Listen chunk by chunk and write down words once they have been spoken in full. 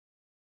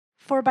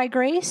For by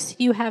grace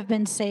you have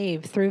been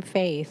saved through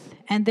faith,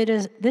 and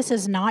this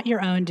is not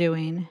your own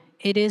doing.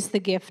 It is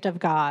the gift of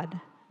God,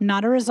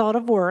 not a result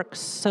of works,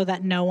 so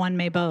that no one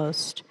may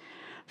boast.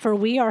 For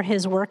we are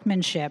his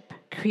workmanship,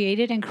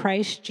 created in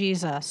Christ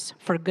Jesus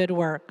for good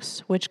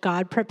works, which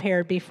God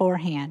prepared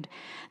beforehand,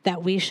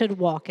 that we should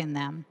walk in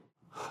them.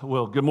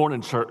 Well, good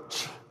morning,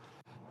 church.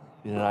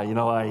 Yeah,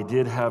 I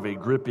did have a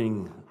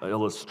gripping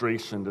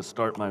illustration to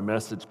start my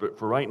message, but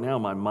for right now,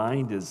 my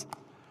mind is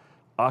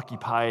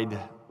occupied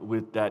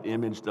with that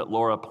image that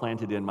Laura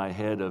planted in my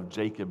head of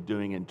Jacob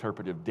doing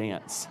interpretive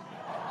dance.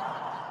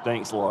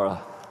 Thanks, Laura.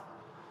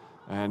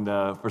 And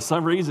for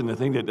some reason, the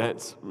thing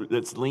that's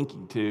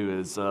linking to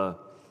is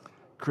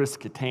Chris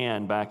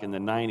Kattan back in the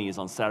 90s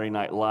on Saturday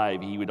Night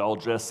Live. He would all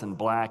dress in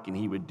black, and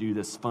he would do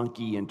this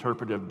funky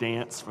interpretive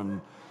dance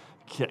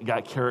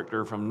got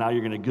character from, now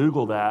you're going to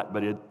Google that,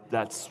 but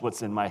that's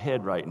what's in my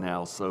head right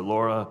now. So,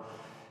 Laura,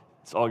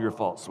 it's all your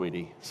fault,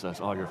 sweetie. So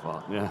it's all your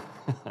fault, yeah.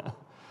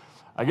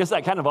 I guess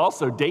that kind of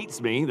also dates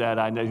me that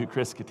I know who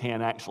Chris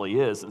Kattan actually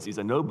is, since he's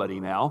a nobody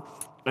now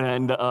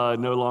and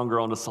no longer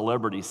on the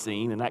celebrity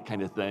scene and that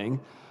kind of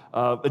thing.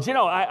 But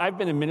I've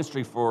been in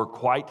ministry for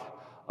quite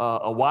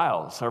a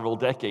while, several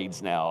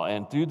decades now,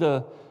 and through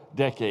the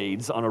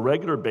decades, on a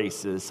regular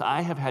basis,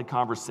 I have had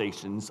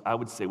conversations, I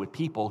would say, with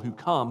people who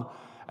come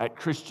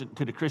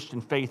to the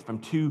Christian faith from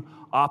two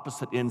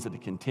opposite ends of the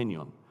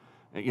continuum.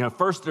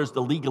 First, there's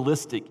the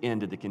legalistic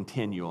end of the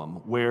continuum,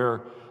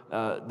 where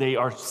they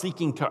are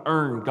seeking to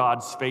earn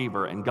God's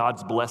favor and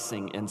God's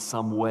blessing in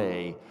some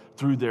way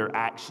through their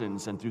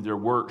actions and through their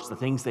works, the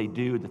things they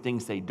do, the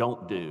things they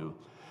don't do.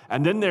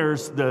 And then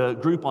there's the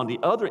group on the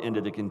other end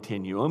of the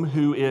continuum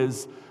who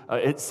is,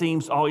 it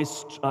seems,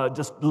 always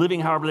just living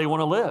however they want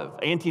to live.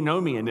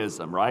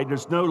 Antinomianism, right?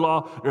 There's no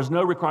law, there's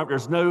no requirement,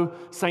 there's no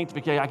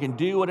sanctification. I can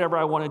do whatever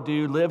I want to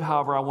do, live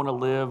however I want to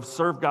live,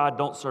 serve God,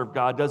 don't serve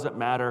God, doesn't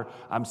matter.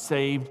 I'm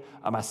saved,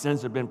 my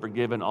sins have been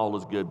forgiven, all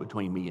is good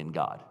between me and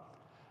God.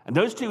 And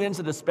those two ends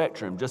of the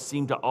spectrum just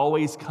seem to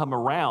always come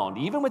around.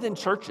 Even within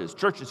churches,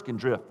 churches can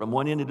drift from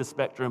one end of the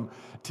spectrum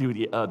to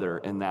the other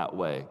in that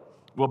way.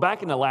 Well,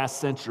 back in the last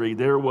century,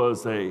 there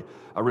was a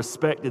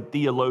respected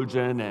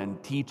theologian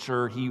and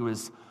teacher. He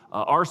was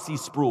R.C.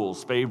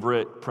 Sproul's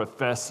favorite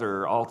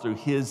professor all through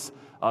his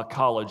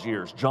college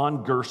years,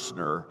 John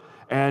Gerstner.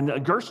 And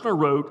Gerstner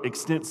wrote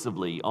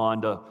extensively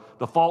on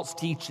the false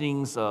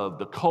teachings of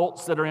the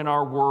cults that are in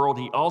our world.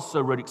 He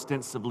also wrote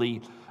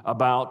extensively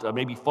about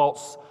maybe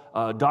false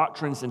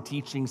doctrines and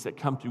teachings that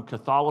come through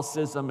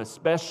Catholicism,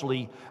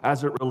 especially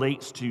as it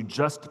relates to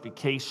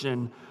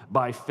justification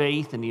by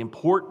faith and the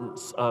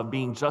importance of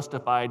being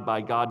justified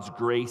by God's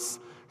grace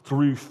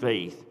through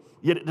faith.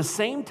 Yet at the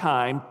same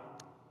time,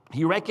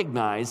 he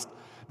recognized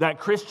that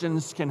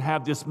Christians can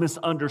have this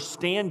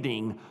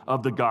misunderstanding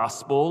of the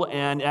gospel,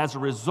 and as a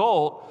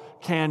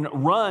result can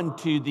run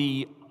to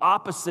the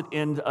opposite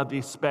end of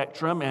the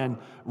spectrum and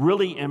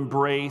really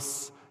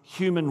embrace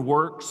human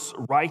works,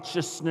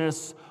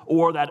 righteousness,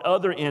 or that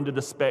other end of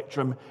the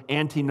spectrum,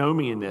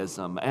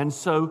 antinomianism. And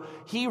so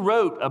he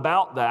wrote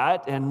about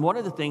that, and one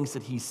of the things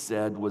that he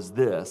said was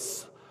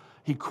this.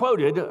 He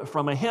quoted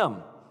from a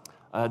hymn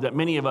that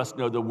many of us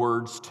know the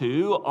words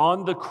to.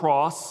 On the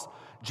cross,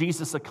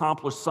 Jesus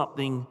accomplished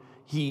something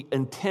he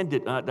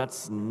intended.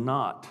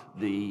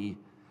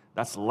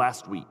 That's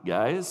last week,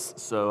 guys.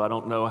 So I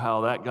don't know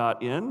how that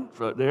got in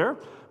there,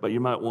 but you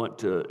might want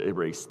to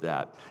erase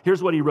that.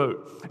 Here's what he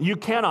wrote. You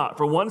cannot,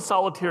 for one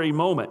solitary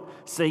moment,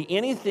 say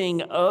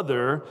anything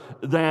other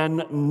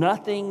than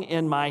nothing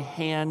in my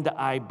hand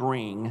I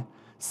bring,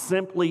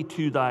 simply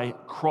to thy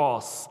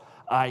cross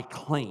I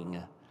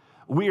cling.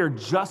 We are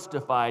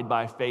justified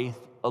by faith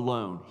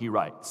alone, he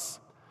writes.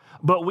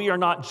 But we are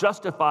not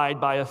justified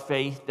by a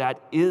faith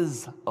that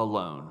is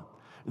alone.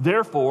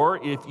 Therefore,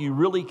 if you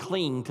really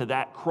cling to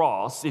that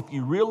cross, if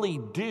you really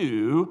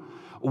do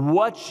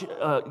what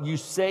you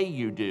say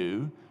you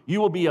do,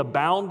 you will be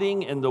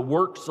abounding in the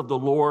works of the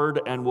Lord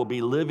and will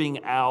be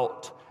living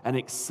out an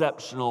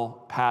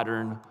exceptional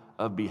pattern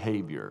of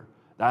behavior.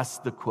 That's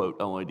the quote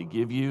I wanted to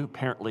give you.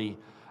 Apparently,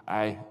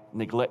 I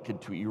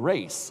neglected to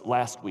erase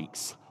last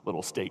week's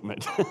little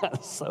statement,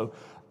 so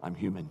I'm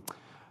human.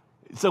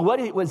 So what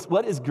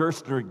is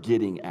Gerstner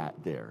getting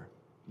at there?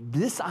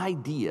 This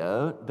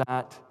idea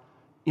that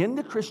in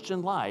the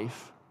Christian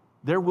life,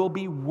 there will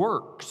be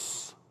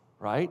works,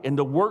 right? And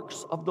the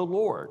works of the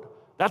Lord.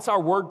 That's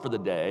our word for the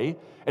day.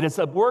 And it's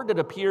a word that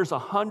appears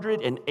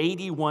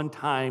 181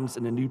 times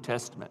in the New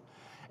Testament.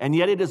 And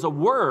yet it is a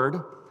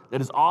word that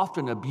is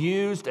often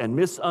abused and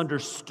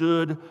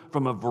misunderstood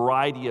from a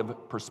variety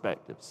of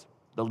perspectives.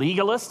 The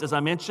legalists, as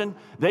I mentioned,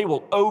 they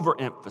will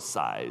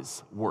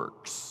overemphasize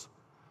works.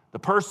 The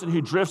person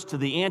who drifts to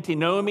the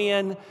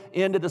antinomian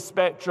end of the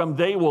spectrum,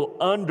 they will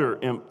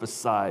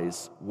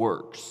underemphasize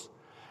works.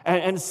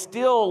 And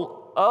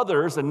still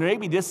others, and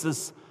maybe this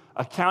is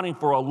accounting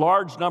for a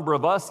large number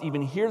of us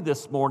even here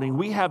this morning,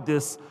 we have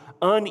this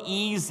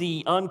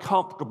uneasy,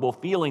 uncomfortable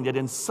feeling that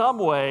in some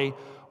way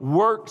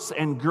works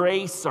and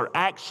grace are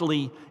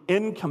actually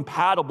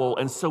incompatible.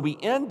 And so we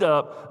end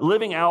up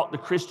living out the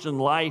Christian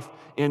life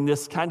in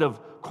this kind of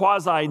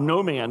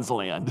quasi-no man's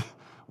land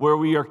where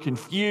we are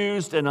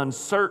confused and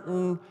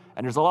uncertain,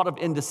 and there's a lot of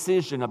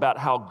indecision about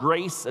how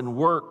grace and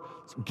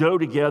work go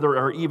together,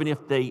 or even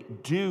if they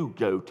do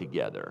go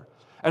together.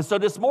 And so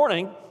this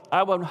morning,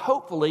 I'm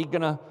hopefully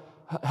going to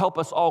help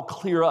us all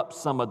clear up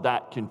some of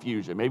that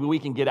confusion. Maybe we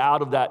can get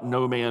out of that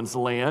no man's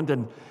land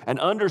and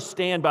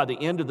understand by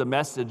the end of the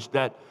message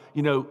that,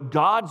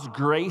 God's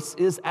grace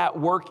is at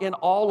work in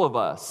all of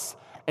us.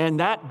 And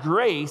that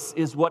grace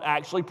is what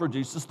actually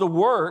produces the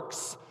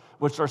works,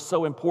 which are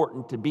so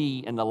important to be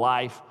in the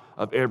life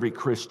of every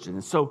Christian.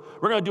 And so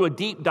we're going to do a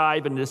deep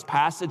dive into this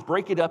passage,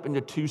 break it up into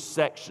two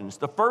sections.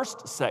 The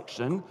first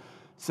section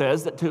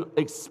says that to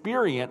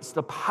experience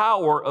the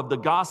power of the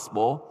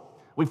gospel,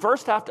 we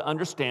first have to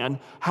understand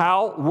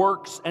how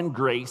works and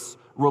grace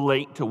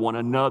relate to one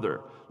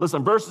another.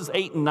 Listen, verses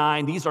 8 and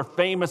 9, these are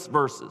famous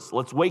verses.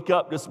 Let's wake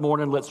up this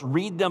morning. Let's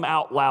read them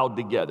out loud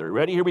together.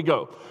 Ready? Here we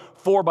go.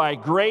 For by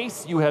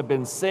grace you have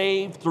been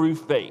saved through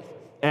faith,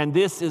 and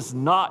this is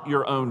not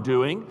your own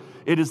doing.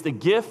 It is the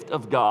gift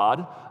of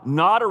God,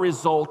 not a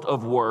result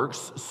of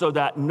works, so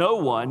that no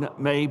one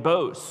may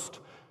boast.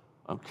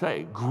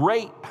 Okay,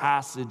 great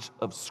passage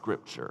of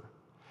Scripture.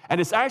 And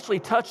it's actually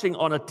touching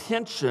on a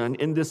tension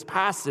in this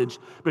passage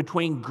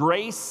between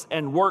grace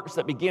and works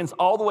that begins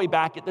all the way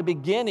back at the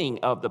beginning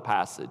of the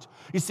passage.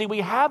 You see,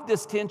 we have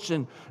this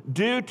tension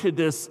due to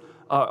this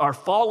our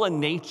fallen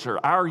nature,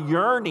 our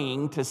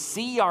yearning to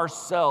see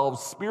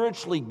ourselves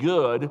spiritually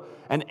good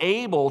and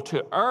able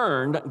to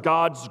earn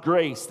God's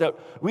grace, that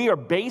we are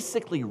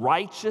basically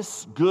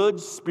righteous, good,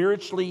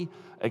 spiritually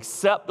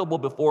acceptable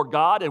before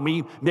God, and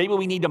maybe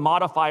we need to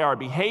modify our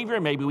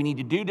behavior, maybe we need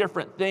to do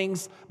different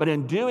things, but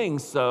in doing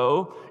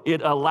so,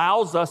 it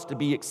allows us to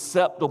be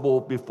acceptable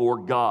before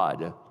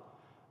God.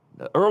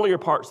 The earlier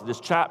parts of this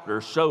chapter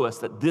show us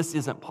that this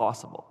isn't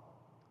possible.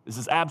 This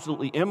is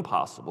absolutely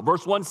impossible.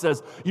 Verse 1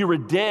 says, you were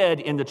dead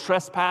in the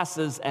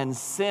trespasses and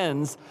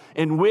sins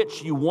in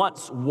which you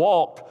once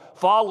walked,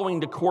 following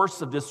the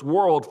course of this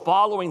world,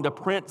 following the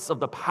prince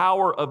of the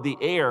power of the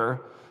air,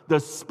 the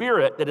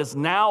spirit that is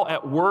now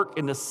at work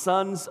in the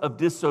sons of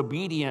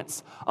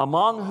disobedience,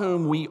 among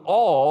whom we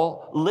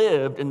all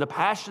lived in the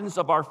passions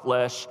of our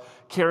flesh,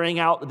 carrying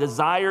out the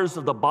desires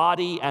of the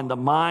body and the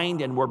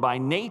mind, and were by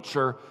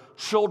nature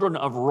children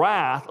of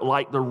wrath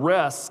like the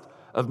rest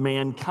of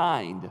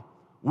mankind.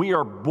 We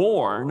are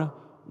born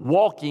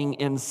walking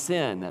in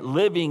sin,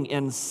 living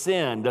in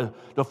sin.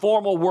 The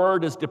formal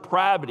word is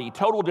depravity,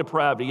 total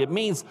depravity. It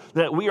means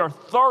that we are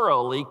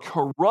thoroughly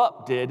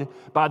corrupted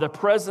by the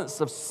presence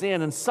of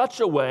sin in such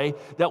a way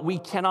that we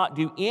cannot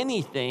do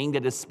anything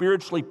that is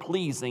spiritually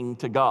pleasing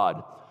to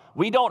God.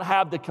 We don't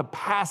have the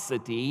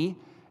capacity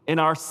in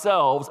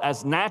ourselves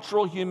as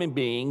natural human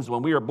beings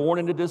when we are born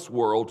into this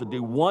world to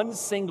do one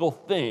single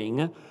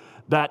thing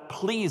that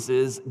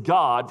pleases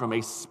God from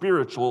a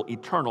spiritual,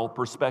 eternal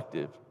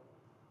perspective.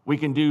 We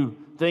can do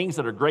things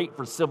that are great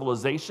for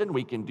civilization.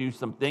 We can do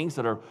some things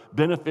that are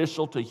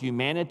beneficial to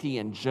humanity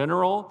in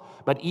general.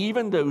 But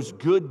even those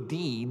good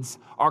deeds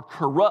are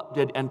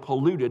corrupted and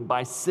polluted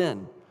by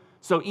sin.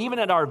 So even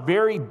at our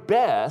very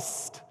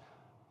best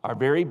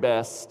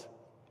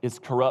is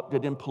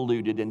corrupted and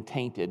polluted and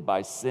tainted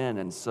by sin.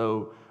 And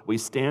so we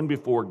stand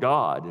before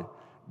God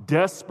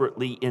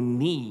desperately in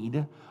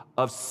need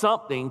of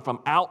something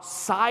from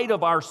outside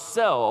of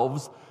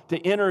ourselves to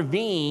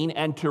intervene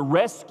and to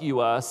rescue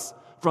us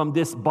from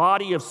this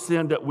body of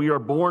sin that we are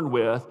born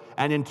with,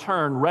 and in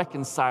turn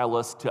reconcile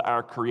us to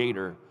our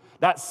Creator.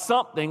 That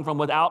something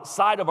from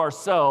outside of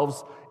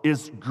ourselves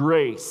is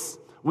grace.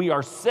 We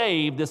are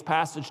saved, this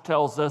passage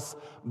tells us,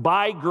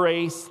 by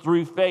grace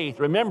through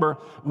faith. Remember,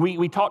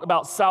 we talked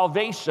about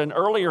salvation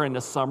earlier in the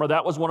summer.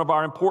 That was one of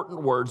our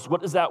important words. What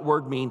does that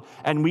word mean?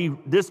 And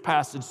this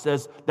passage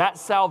says that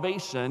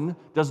salvation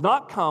does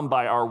not come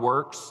by our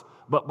works,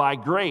 but by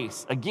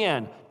grace.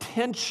 Again,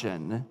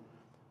 tension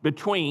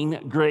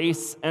between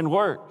grace and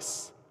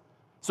works.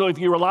 So if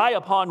you rely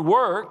upon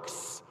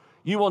works,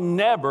 you will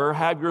never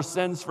have your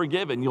sins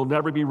forgiven. You'll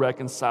never be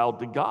reconciled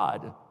to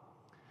God.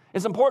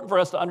 It's important for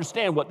us to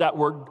understand what that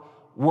word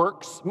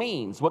works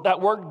means, what that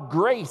word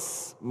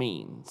grace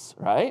means,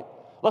 right?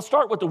 Let's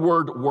start with the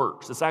word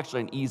works. It's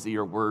actually an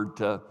easier word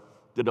to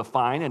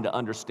define and to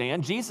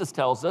understand. Jesus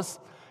tells us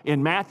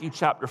in Matthew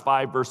chapter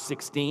 5, verse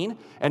 16,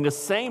 "In the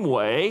same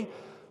way,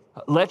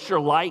 let your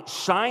light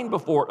shine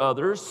before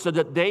others so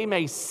that they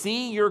may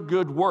see your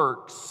good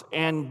works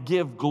and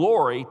give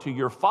glory to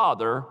your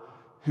Father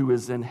who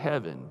is in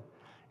heaven."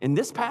 In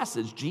this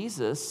passage,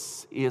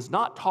 Jesus is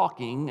not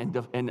talking and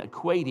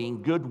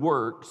equating good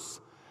works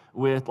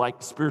with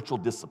like spiritual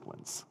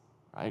disciplines,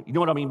 right? You know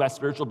what I mean by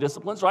spiritual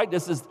disciplines, right?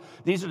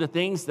 These are the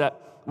things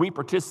that we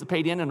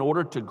participate in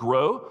order to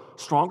grow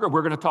stronger.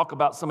 We're going to talk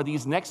about some of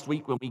these next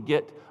week when we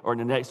get, or in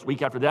the next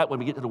week after that, when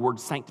we get to the word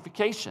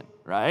sanctification,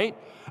 right?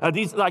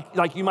 These,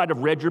 like you might have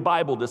read your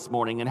Bible this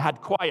morning and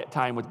had quiet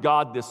time with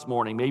God this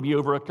morning, maybe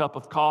over a cup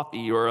of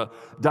coffee or a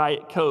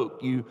Diet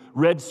Coke. You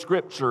read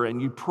scripture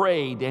and you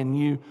prayed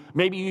and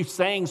maybe you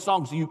sang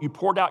songs. You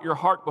poured out your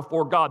heart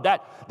before God.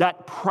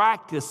 That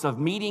practice of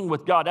meeting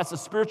with God, that's a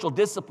spiritual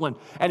discipline,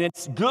 and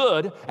it's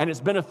good and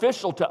it's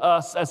beneficial to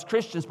us as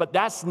Christians, but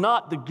that's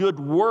not the good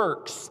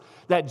works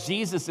that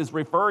Jesus is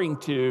referring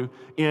to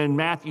in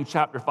Matthew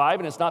chapter 5,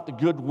 and it's not the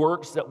good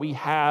works that we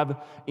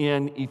have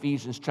in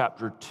Ephesians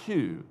chapter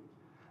 2.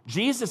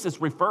 Jesus is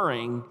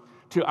referring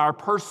to our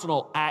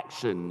personal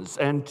actions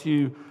and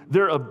to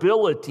their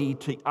ability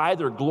to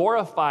either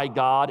glorify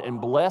God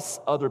and bless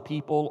other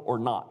people or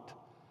not.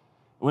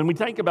 When we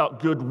think about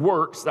good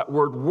works, that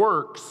word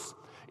works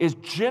is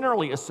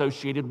generally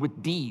associated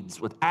with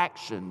deeds, with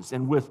actions,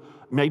 and with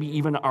maybe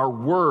even our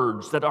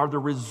words that are the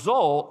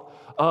result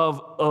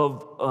of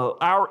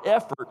our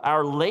effort,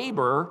 our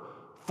labor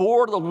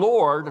for the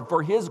Lord and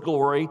for His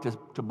glory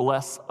to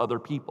bless other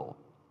people.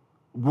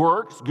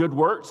 Works, good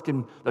works,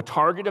 the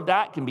target of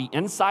that can be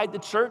inside the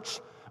church.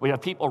 We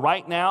have people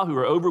right now who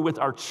are over with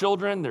our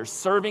children. They're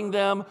serving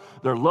them.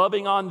 They're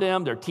loving on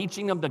them. They're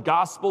teaching them the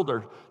gospel.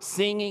 They're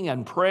singing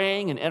and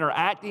praying and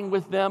interacting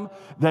with them.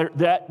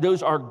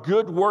 Those are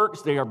good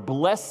works. They are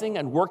blessing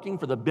and working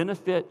for the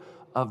benefit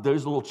of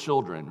those little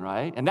children,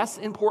 right? And that's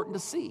important to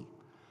see.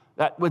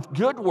 That with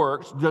good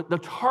works, the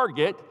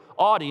target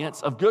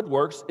audience of good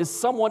works is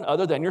someone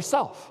other than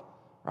yourself,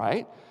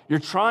 right? You're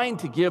trying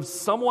to give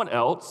someone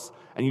else,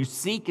 and you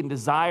seek and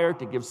desire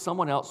to give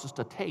someone else just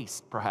a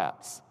taste,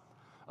 perhaps,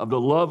 of the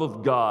love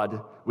of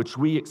God which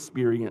we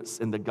experience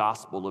in the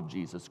gospel of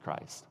Jesus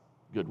Christ.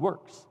 Good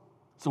works.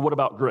 So what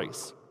about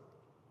grace?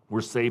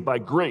 We're saved by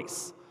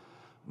grace,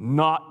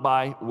 not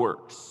by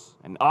works.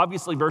 And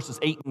obviously verses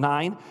 8 and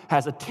 9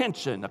 has a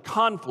tension, a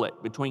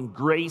conflict between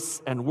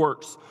grace and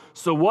works.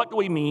 So what do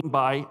we mean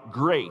by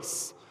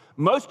grace?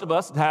 Most of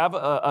us have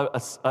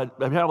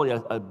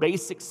a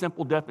basic,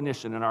 simple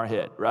definition in our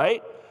head,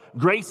 right?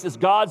 Grace is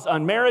God's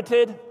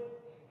unmerited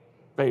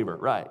favor,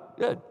 right?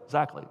 Good,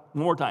 exactly.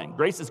 One more time.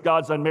 Grace is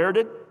God's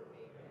unmerited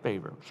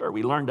favor. Sure,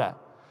 we learned that.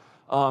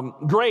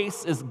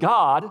 Grace is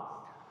God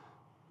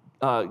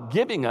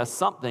giving us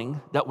something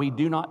that we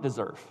do not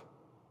deserve,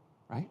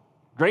 right?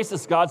 Grace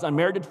is God's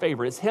unmerited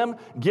favor. It's Him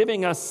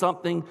giving us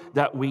something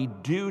that we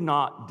do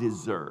not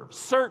deserve.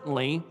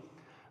 Certainly,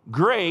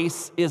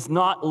 grace is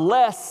not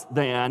less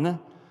than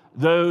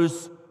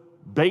those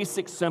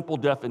basic, simple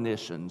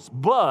definitions,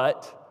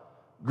 but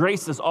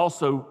grace is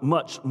also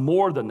much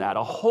more than that,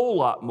 a whole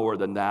lot more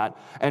than that.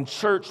 And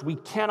church, we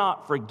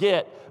cannot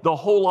forget the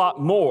whole lot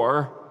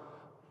more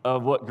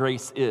of what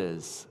grace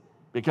is.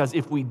 Because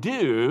if we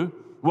do,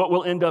 what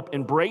we'll end up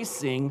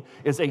embracing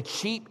is a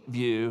cheap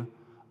view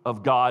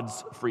of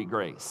God's free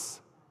grace.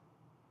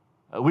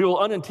 We will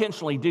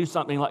unintentionally do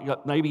something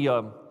like maybe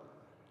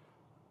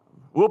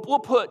we'll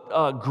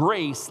put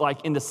grace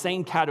like in the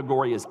same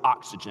category as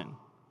oxygen,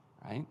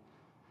 right?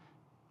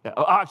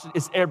 Oxygen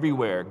is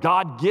everywhere.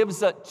 God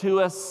gives it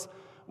to us.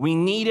 We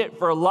need it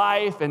for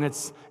life, and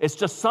it's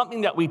just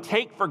something that we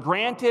take for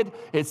granted.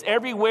 It's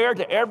everywhere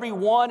to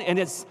everyone, and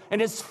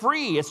it's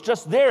free. It's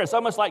just there. It's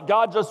almost like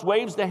God just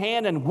waves the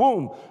hand, and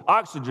boom,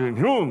 oxygen,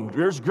 boom,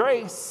 there's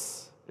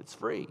grace. It's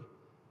free.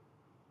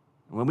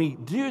 When we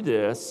do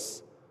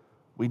this,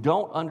 we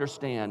don't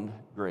understand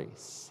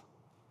grace.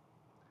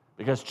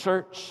 Because,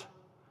 church,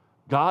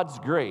 God's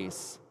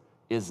grace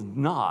is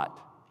not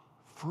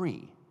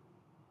free.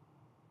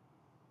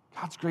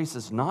 God's grace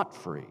is not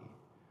free.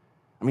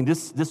 I mean,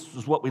 this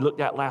is what we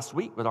looked at last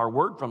week with our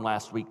word from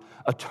last week,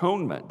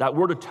 atonement. That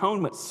word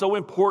atonement is so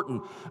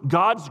important.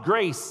 God's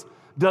grace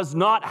does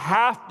not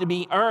have to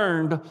be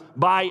earned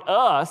by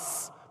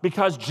us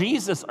because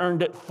Jesus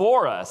earned it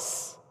for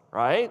us,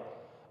 right?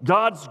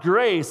 God's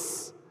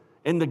grace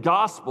in the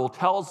gospel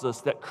tells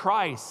us that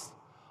Christ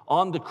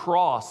on the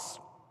cross,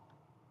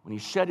 when He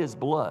shed His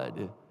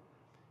blood,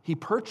 He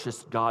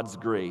purchased God's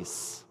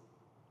grace.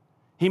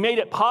 He made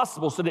it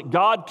possible so that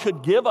God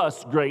could give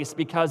us grace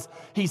because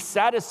He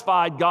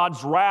satisfied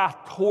God's wrath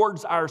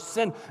towards our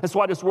sin. That's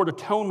why this word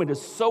atonement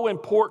is so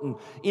important.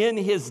 In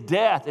His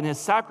death and His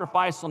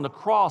sacrifice on the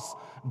cross,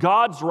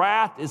 God's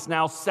wrath is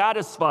now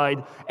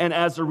satisfied, and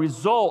as a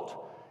result,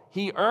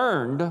 He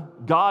earned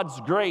God's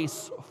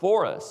grace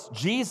for us.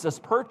 Jesus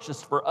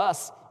purchased for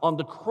us on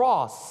the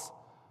cross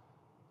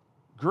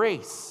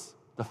grace,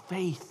 the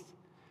faith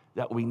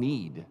that we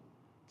need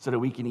so that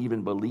we can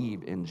even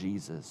believe in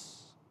Jesus.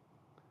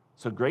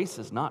 So grace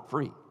is not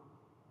free.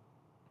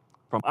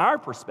 From our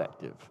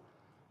perspective,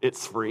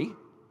 it's free,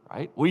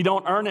 right? We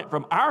don't earn it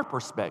from our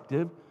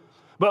perspective,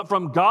 but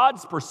from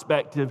God's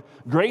perspective,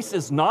 grace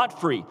is not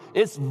free.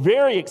 It's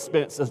very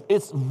expensive.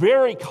 It's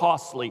very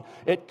costly.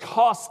 It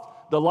cost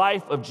the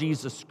life of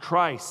Jesus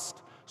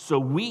Christ. So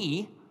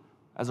we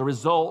As a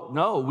result,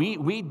 no,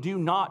 we do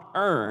not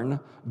earn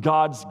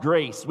God's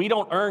grace. We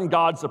don't earn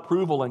God's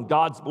approval and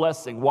God's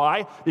blessing.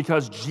 Why?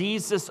 Because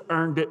Jesus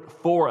earned it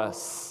for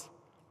us.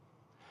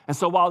 And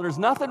so while there's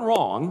nothing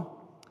wrong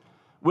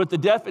with the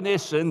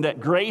definition that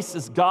grace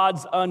is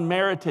God's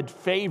unmerited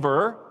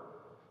favor,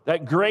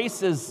 that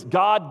grace is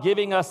God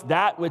giving us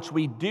that which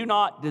we do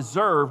not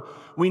deserve,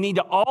 we need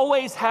to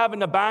always have in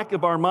the back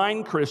of our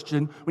mind,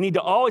 Christian, we need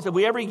to always, if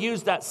we ever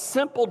use that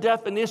simple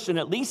definition,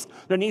 at least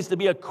there needs to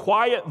be a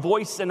quiet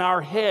voice in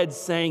our head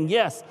saying,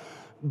 yes,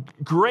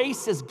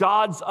 grace is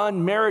God's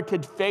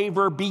unmerited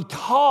favor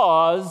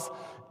because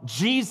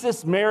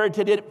Jesus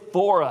merited it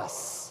for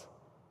us.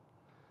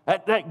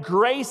 That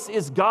grace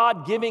is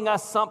God giving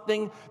us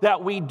something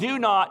that we do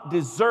not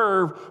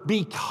deserve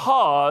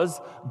because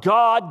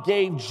God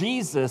gave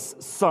Jesus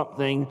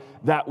something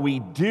that we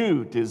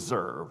do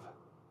deserve,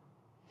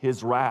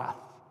 his wrath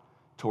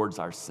towards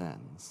our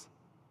sins.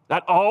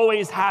 That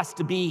always has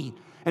to be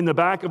in the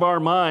back of our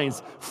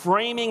minds,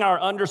 framing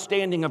our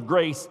understanding of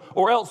grace,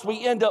 or else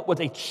we end up with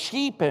a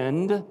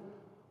cheapened,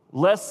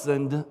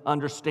 lessened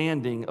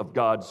understanding of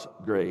God's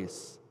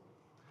grace.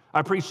 I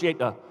appreciate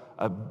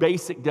a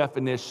basic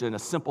definition, a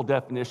simple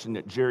definition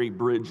that Jerry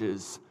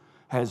Bridges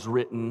has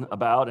written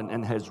about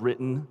and has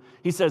written.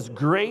 He says,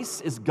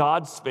 grace is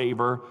God's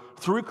favor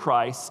through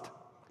Christ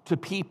to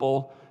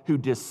people who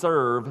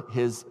deserve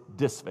his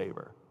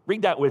disfavor.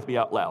 Read that with me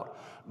out loud.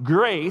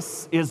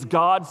 Grace is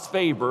God's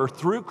favor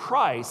through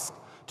Christ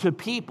to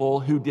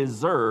people who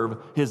deserve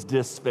his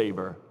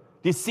disfavor.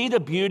 Do you see the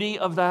beauty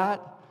of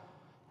that?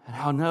 And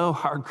how no,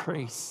 our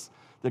grace,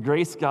 the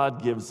grace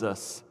God gives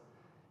us,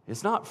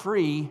 is not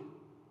free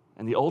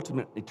in the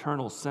ultimate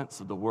eternal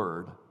sense of the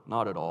word,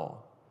 not at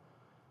all.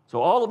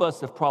 So all of us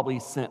have probably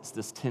sensed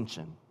this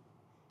tension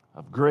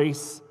of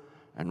grace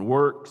and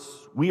works.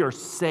 We are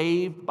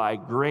saved by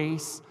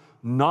grace,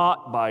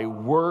 not by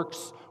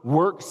works.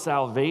 Work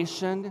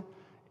salvation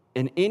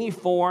in any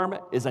form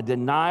is a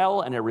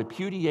denial and a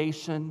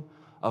repudiation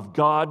of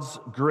God's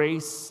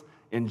grace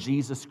in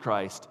Jesus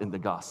Christ in the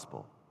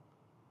gospel.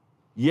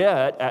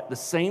 Yet, at the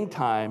same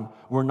time,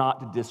 we're not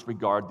to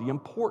disregard the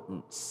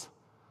importance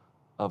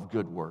of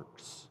good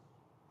works.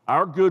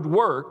 Our good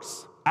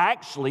works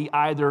actually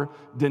either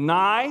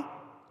deny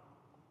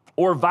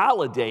or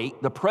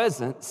validate the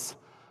presence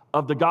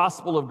of the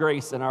gospel of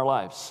grace in our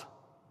lives.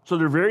 So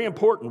they're very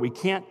important. We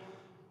can't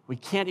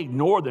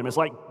ignore them. It's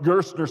like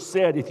Gerstner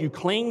said, if you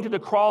cling to the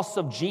cross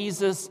of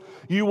Jesus,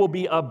 you will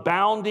be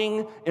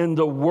abounding in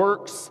the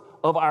works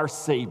of our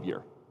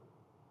Savior.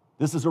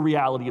 This is a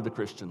reality of the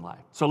Christian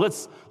life. So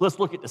let's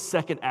look at the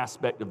second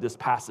aspect of this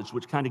passage,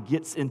 which kind of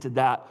gets into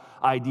that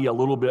idea a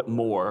little bit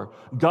more.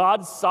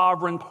 God's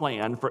sovereign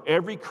plan for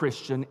every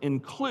Christian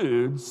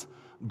includes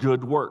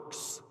good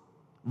works.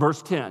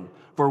 Verse 10,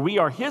 for we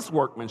are his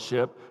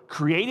workmanship,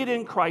 created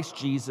in Christ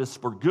Jesus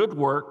for good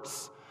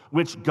works,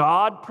 which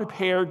God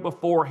prepared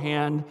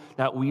beforehand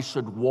that we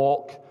should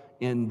walk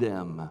in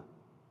them.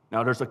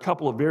 Now, there's a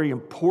couple of very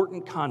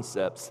important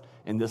concepts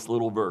in this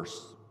little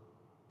verse.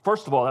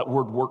 First of all, that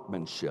word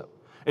workmanship.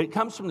 It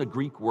comes from the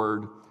Greek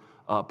word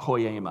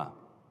poema.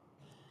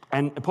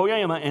 And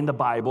poema in the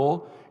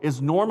Bible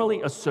is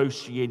normally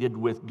associated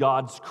with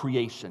God's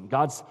creation,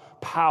 God's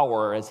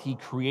power as he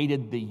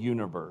created the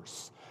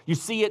universe. You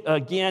see it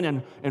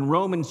again in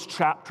Romans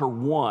chapter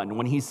 1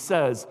 when he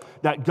says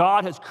that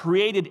God has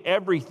created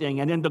everything,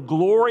 and in the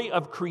glory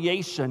of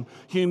creation,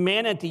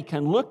 humanity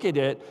can look at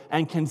it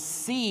and can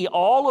see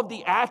all of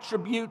the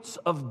attributes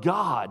of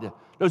God.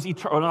 Those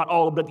not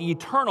all, but the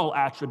eternal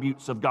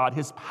attributes of God,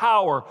 his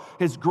power,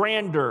 his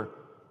grandeur,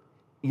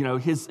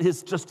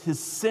 his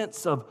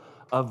sense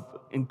of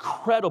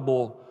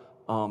incredible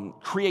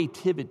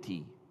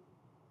creativity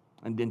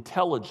and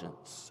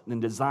intelligence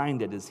and design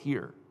that is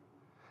here.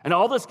 And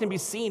all this can be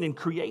seen in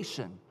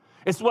creation.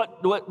 It's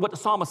what the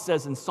psalmist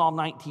says in Psalm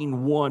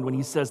 19:1 when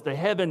he says, the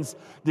heavens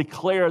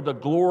declare the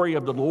glory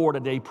of the Lord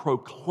and they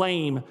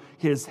proclaim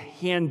his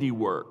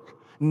handiwork.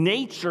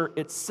 Nature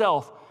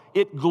itself,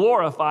 it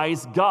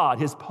glorifies God,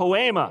 his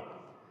poema,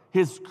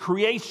 his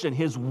creation,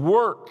 his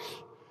work.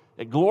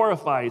 It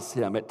glorifies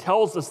him. It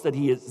tells us that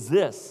he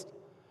exists.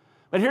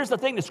 But here's the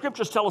thing, the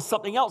scriptures tell us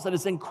something else, that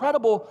as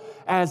incredible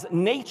as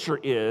nature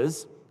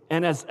is,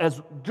 and as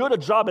good a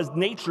job as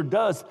nature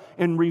does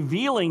in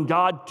revealing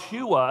God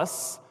to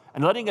us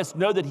and letting us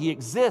know that he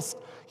exists,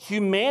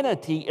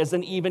 humanity is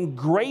an even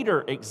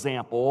greater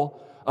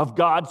example of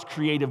God's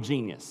creative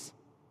genius.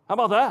 How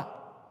about that?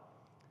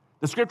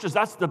 The scriptures,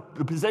 that's the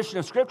position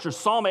of scripture.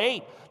 Psalm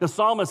 8, the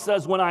psalmist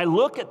says, when I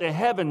look at the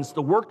heavens,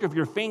 the work of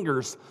your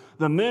fingers,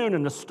 the moon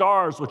and the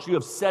stars which you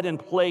have set in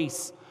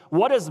place,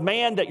 what is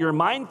man that you're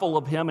mindful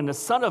of him, and the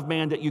son of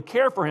man that you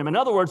care for him? In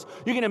other words,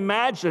 you can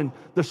imagine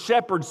the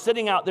shepherd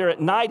sitting out there at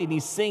night and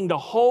he's seeing the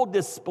whole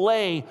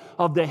display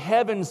of the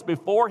heavens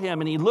before him,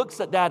 and he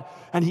looks at that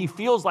and he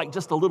feels like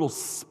just a little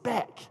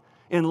speck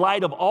in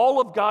light of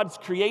all of God's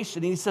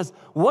creation. And he says,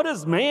 what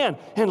is man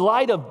in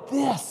light of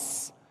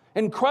this?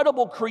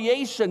 Incredible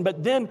creation,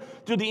 but then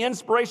through the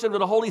inspiration of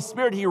the Holy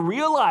Spirit, he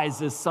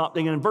realizes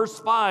something. And in verse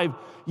 5,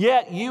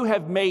 yet you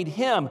have made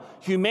him,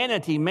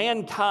 humanity,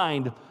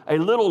 mankind, a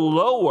little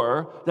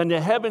lower than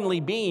the heavenly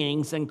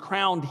beings and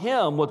crowned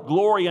him with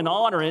glory and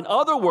honor. In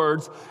other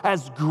words,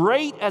 as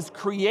great as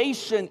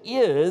creation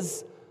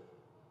is,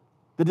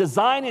 the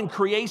design and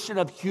creation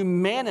of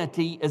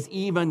humanity is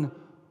even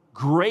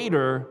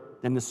greater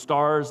than the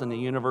stars and the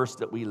universe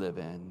that we live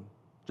in,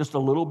 just a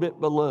little bit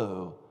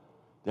below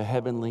the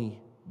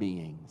heavenly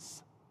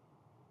beings.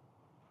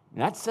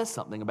 And that says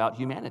something about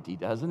humanity,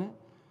 doesn't it?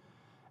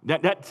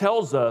 That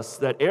tells us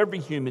that every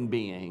human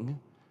being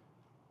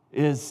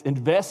is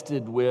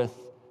invested with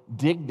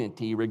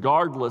dignity,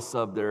 regardless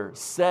of their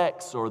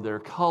sex or their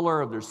color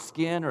of their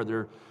skin or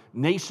their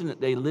nation that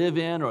they live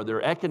in or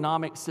their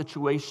economic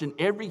situation.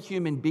 Every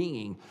human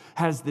being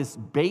has this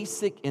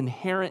basic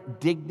inherent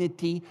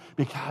dignity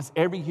because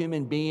every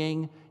human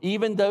being,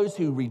 even those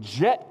who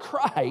reject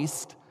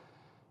Christ,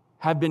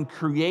 have been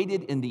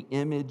created in the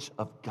image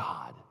of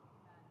God.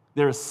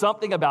 There is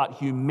something about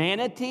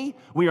humanity.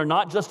 We are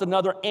not just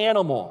another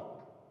animal.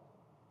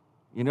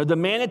 You know, the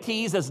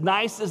manatees, as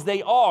nice as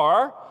they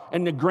are,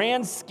 in the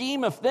grand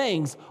scheme of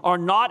things, are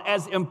not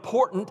as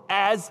important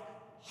as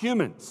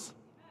humans.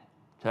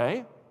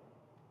 Okay?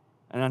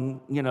 And,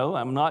 you know,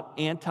 I'm not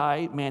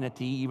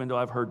anti-manatee, even though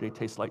I've heard they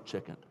taste like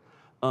chicken.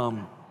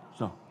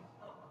 So,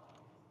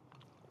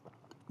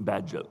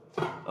 bad joke.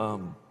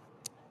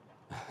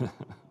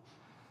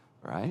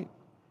 Right?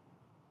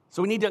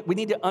 So we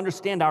need to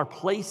understand our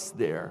place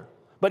there.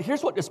 But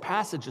here's what this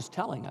passage is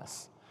telling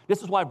us.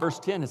 This is why verse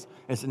 10 is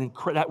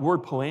that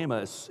word poema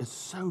is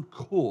so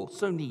cool,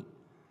 so neat.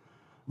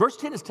 Verse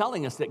 10 is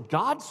telling us that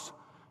God's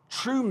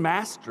true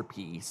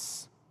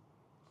masterpiece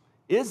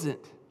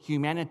isn't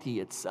humanity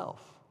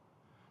itself.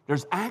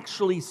 There's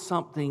actually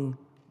something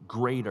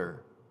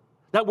greater.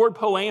 That word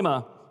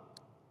poema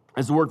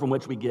is the word from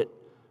which we get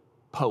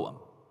poem,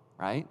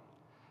 right?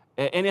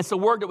 And it's a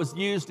word that was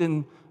used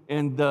in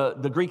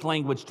the Greek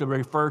language to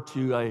refer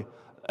to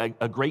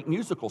a great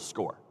musical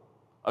score,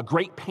 a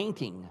great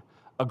painting,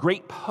 a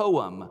great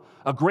poem,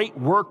 a great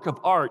work of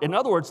art. In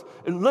other words,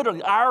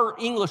 literally, our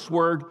English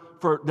word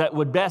for that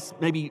would best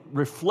maybe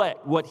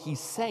reflect what he's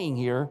saying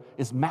here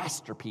is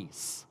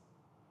masterpiece.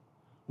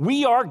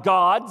 We are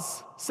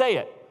God's, say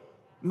it,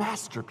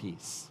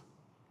 masterpiece.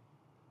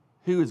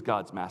 Who is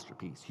God's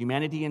masterpiece?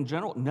 Humanity in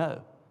general?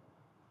 No.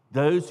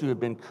 Those who have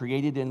been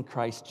created in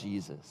Christ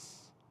Jesus.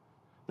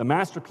 The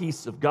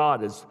masterpiece of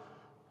God is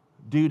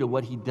due to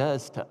what he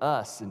does to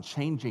us in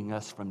changing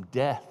us from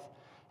death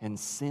and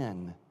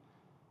sin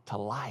to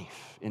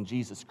life in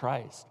Jesus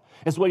Christ.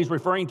 It's what he's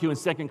referring to in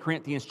 2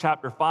 Corinthians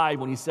chapter 5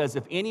 when he says,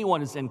 if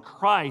anyone is in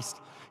Christ,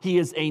 he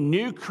is a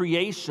new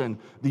creation.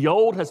 The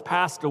old has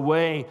passed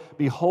away.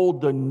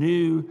 Behold, the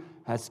new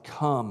has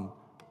come.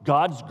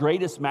 God's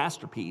greatest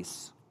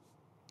masterpiece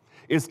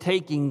is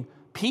taking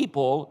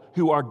people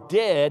who are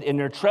dead in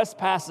their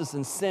trespasses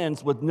and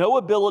sins with no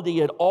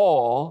ability at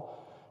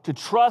all to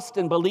trust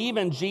and believe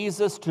in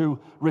Jesus, to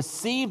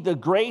receive the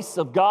grace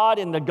of God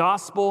in the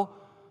gospel,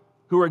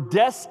 who are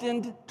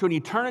destined to an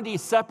eternity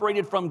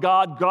separated from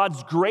God.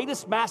 God's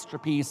greatest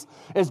masterpiece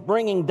is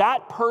bringing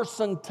that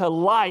person to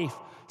life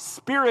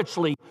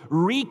spiritually,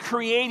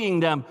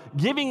 recreating them,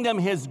 giving them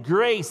his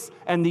grace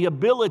and the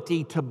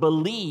ability to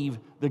believe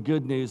the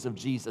good news of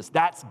Jesus.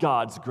 That's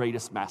God's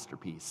greatest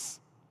masterpiece.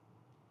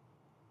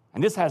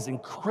 And this has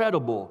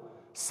incredible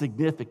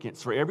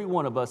significance for every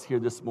one of us here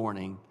this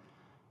morning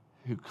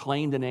who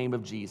claim the name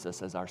of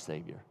Jesus as our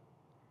Savior.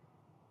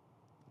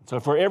 So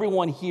for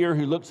everyone here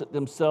who looks at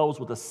themselves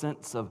with a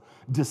sense of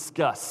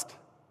disgust,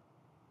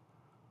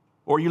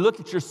 or you look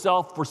at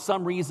yourself for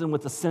some reason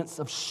with a sense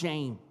of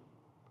shame,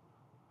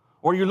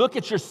 or you look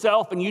at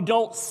yourself and you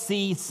don't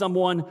see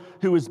someone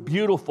who is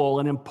beautiful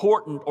and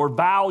important or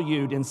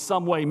valued in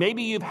some way.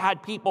 Maybe you've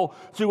had people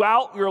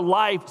throughout your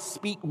life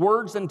speak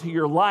words into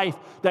your life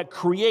that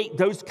create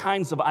those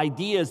kinds of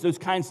ideas, those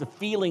kinds of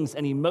feelings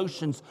and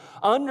emotions.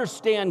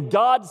 Understand,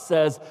 God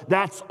says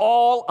that's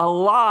all a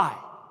lie.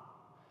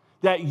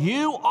 That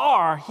you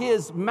are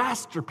his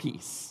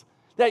masterpiece.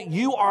 That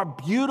you are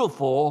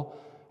beautiful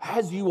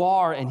as you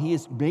are, and he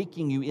is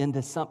making you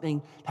into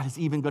something that is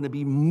even going to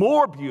be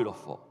more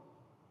beautiful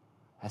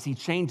as he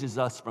changes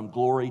us from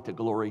glory to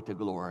glory to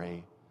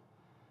glory.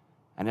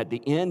 And at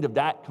the end of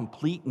that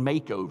complete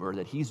makeover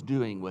that he's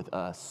doing with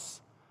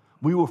us,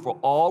 we will for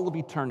all of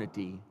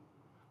eternity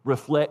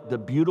reflect the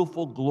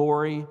beautiful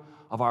glory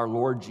of our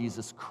Lord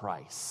Jesus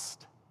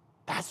Christ.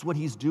 That's what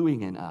he's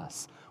doing in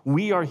us.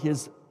 We are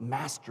his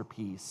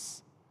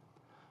masterpiece.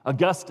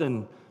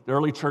 Augustine, the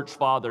early church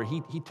father,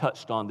 he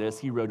touched on this,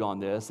 he wrote on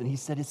this, and he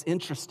said it's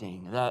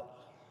interesting that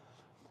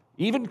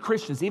even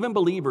Christians, even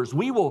believers,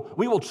 we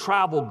will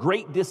travel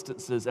great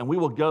distances and we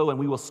will go and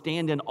we will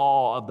stand in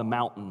awe of the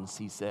mountains,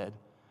 he said.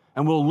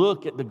 And we'll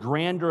look at the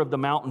grandeur of the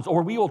mountains,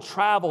 or we will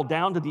travel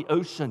down to the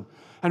ocean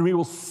and we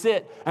will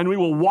sit and we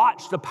will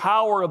watch the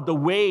power of the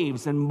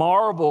waves and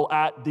marvel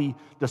at the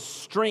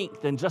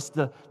strength and just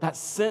that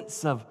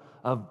sense of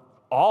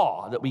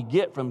awe that we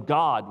get from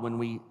God when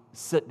we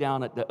sit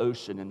down at the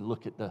ocean and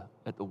look at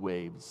the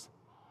waves.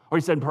 Or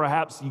he said,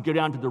 perhaps you go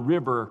down to the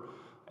river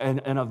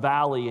in a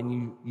valley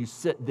and you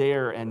sit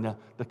there and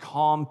the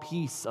calm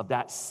peace of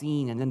that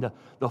scene, and then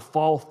the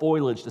fall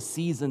foliage, the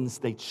seasons,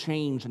 they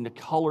change, and the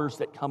colors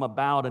that come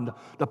about, and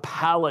the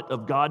palette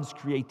of God's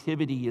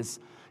creativity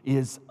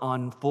is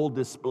on full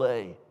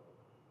display.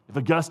 If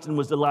Augustine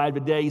was alive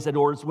today, he said,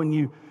 or it's when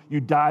you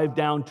dive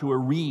down to a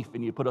reef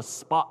and you put a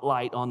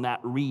spotlight on that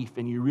reef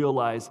and you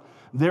realize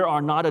there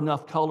are not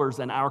enough colors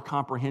in our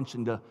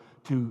comprehension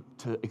to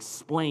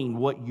explain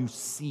what you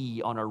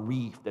see on a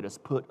reef that is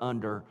put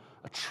under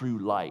a true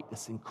light.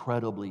 It's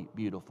incredibly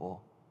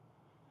beautiful.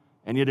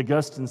 And yet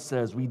Augustine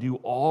says we do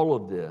all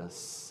of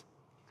this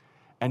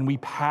and we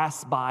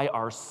pass by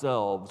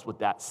ourselves with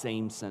that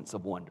same sense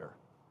of wonder.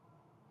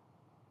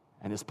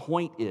 And his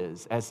point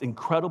is, as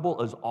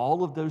incredible as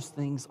all of those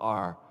things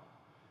are,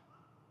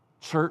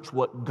 church,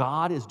 what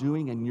God is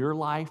doing in your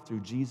life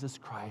through Jesus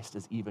Christ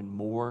is even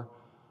more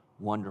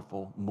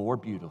wonderful, more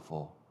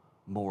beautiful,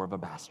 more of a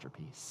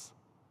masterpiece.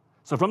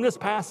 So from this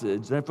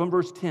passage, and from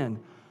verse 10,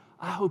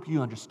 I hope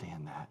you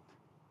understand that.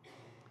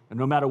 And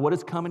no matter what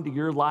has come into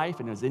your life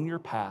and is in your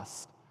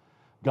past,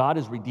 God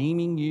is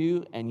redeeming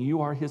you and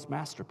you are his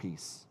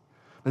masterpiece.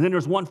 And then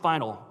there's one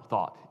final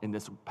thought in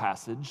this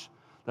passage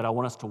that I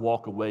want us to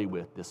walk away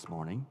with this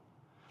morning,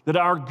 that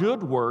our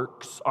good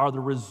works are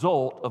the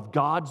result of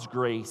God's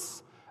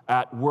grace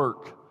at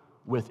work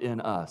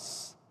within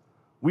us.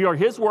 We are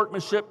his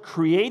workmanship,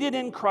 created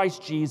in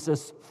Christ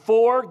Jesus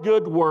for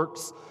good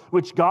works,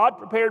 which God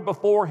prepared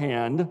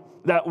beforehand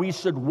that we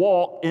should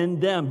walk in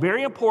them.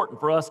 Very important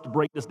for us to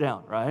break this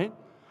down, right?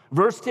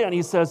 Verse 10,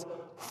 he says,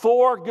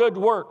 for good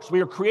works. We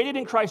are created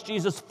in Christ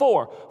Jesus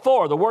for.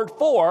 The word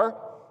for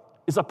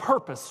is a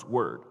purpose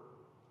word.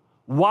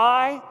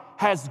 Why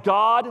has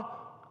God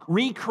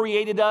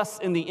recreated us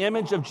in the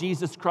image of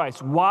Jesus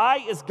Christ? Why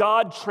is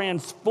God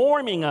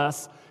transforming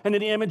us into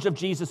the image of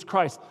Jesus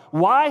Christ?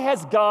 Why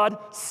has God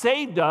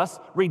saved us,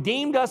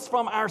 redeemed us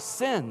from our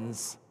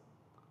sins?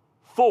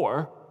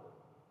 For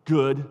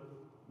good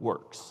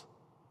works.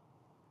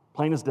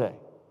 Plain as day.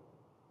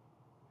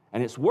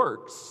 And it's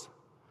works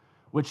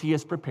which he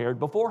has prepared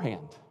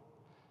beforehand.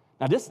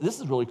 Now this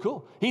is really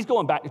cool. He's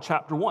going back to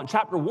chapter 1.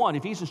 Chapter 1,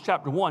 Ephesians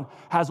chapter 1,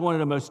 has one of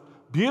the most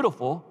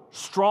beautiful,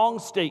 strong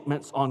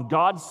statements on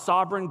God's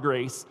sovereign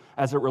grace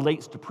as it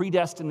relates to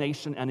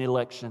predestination and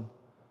election,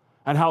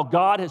 and how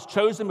God has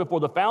chosen before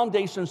the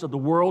foundations of the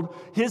world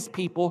his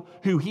people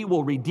who he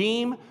will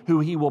redeem, who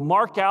he will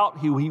mark out,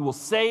 who he will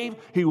save,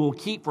 who he will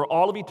keep for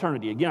all of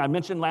eternity. Again, I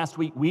mentioned last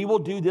week, we will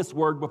do this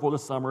word before the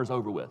summer is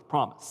over with.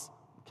 Promise.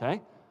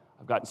 Okay?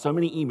 I've gotten so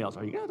many emails.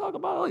 Are you going to talk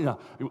about it? No,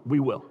 we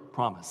will.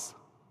 Promise.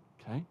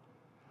 Okay?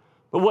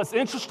 But what's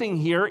interesting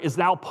here is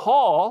now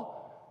Paul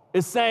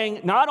is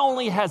saying not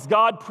only has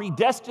God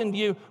predestined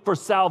you for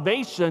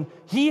salvation,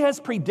 he has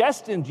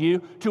predestined you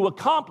to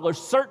accomplish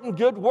certain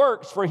good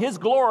works for his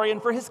glory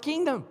and for his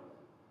kingdom.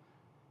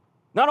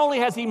 Not only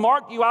has he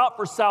marked you out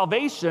for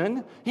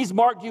salvation, he's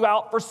marked you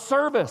out for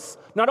service.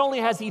 Not only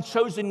has he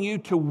chosen you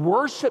to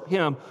worship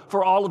him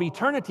for all of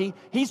eternity,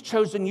 he's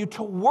chosen you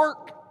to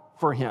work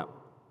for him.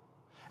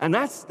 And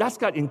that's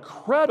got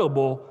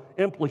incredible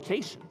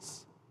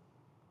implications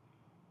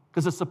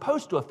because it's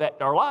supposed to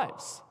affect our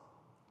lives.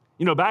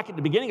 You know, back at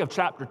the beginning of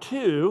chapter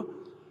 2,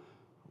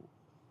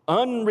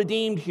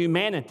 unredeemed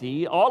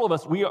humanity, all of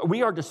us,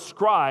 we are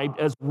described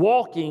as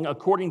walking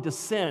according to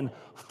sin,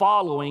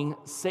 following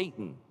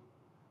Satan.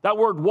 That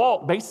word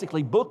walk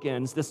basically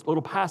bookends this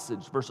little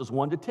passage, verses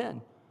 1 to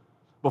 10.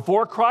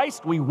 Before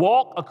Christ, we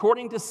walk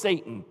according to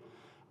Satan.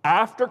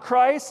 After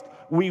Christ,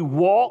 we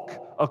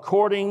walk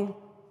according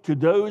to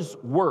those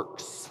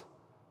works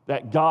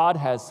that God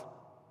has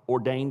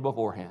ordained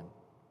beforehand,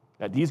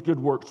 that these good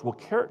works will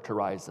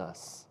characterize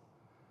us.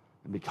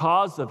 And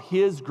because of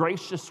his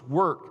gracious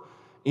work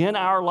in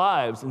our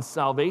lives in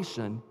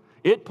salvation,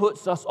 it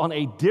puts us on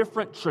a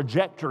different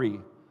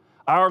trajectory.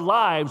 Our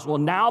lives will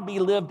now be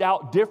lived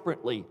out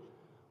differently.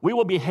 We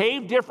will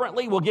behave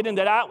differently. We'll get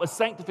into that with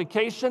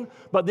sanctification,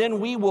 but then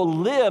we will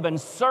live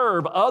and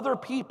serve other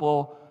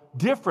people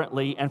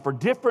differently and for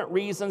different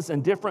reasons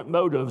and different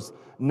motives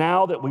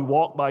now that we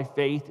walk by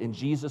faith in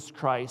Jesus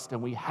Christ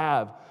and we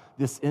have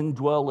this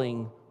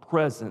indwelling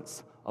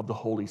presence of the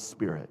Holy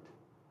Spirit.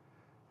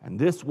 And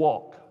this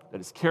walk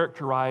that is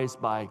characterized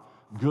by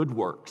good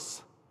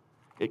works,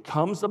 it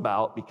comes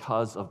about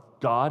because of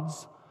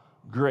God's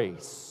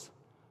grace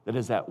that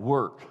is at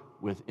work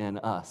within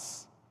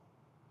us.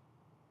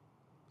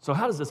 So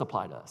how does this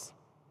apply to us?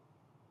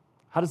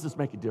 How does this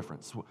make a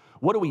difference?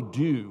 What do we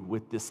do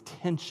with this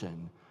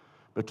tension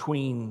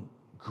between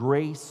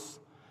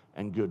grace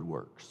and good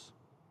works?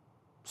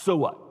 So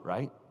what,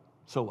 right?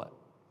 So what?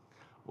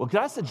 Well, can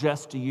I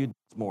suggest to you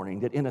this morning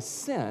that in a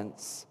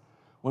sense,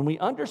 when we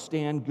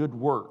understand good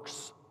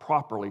works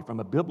properly from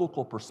a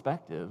biblical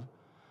perspective,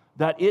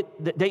 that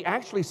they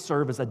actually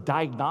serve as a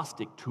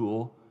diagnostic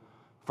tool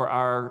for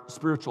our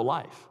spiritual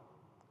life.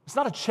 It's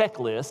not a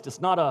checklist.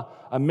 It's not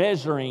a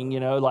measuring,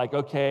 like,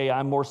 okay,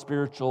 I'm more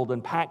spiritual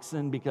than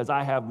Paxson because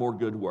I have more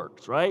good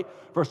works, right?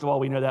 First of all,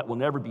 we know that will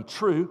never be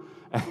true.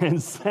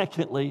 And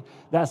secondly,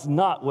 that's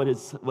not what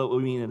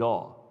we mean at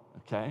all,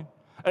 okay?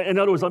 In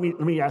other words, let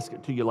me ask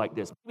it to you like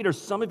this. Maybe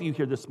there's some of you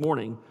here this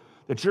morning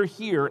that you're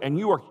here and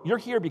you're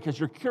here because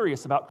you're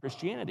curious about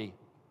Christianity.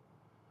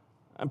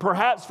 And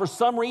perhaps for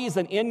some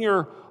reason in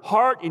your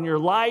heart, in your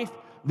life,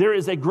 there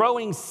is a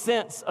growing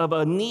sense of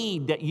a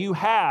need that you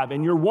have,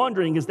 and you're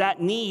wondering, is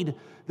that need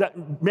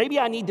that maybe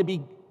I need to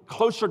be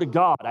closer to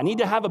God? I need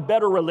to have a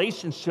better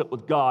relationship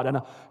with God,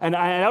 and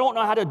I don't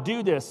know how to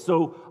do this,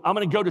 so I'm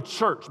going to go to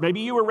church. Maybe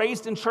you were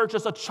raised in church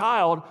as a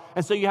child,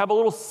 and so you have a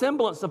little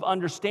semblance of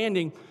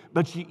understanding,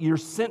 but you're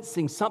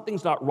sensing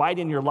something's not right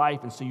in your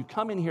life, and so you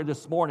come in here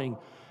this morning,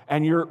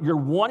 and you're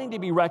wanting to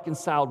be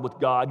reconciled with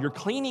God. You're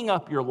cleaning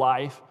up your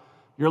life.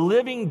 You're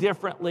living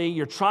differently.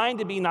 You're trying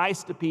to be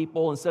nice to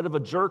people instead of a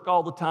jerk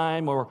all the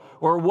time or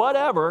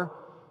whatever.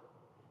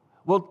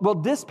 Well,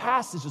 this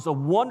passage is a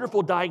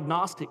wonderful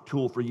diagnostic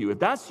tool for you. If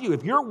that's you,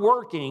 if you're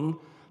working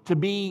to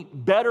be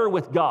better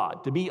with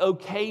God, to be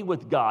okay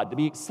with God, to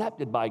be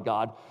accepted by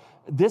God,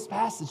 this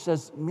passage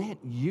says, man,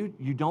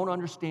 you don't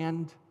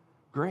understand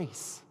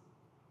grace.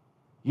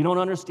 You don't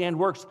understand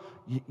works.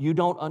 You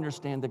don't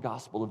understand the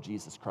gospel of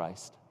Jesus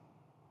Christ.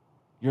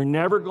 You're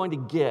never going to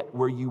get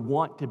where you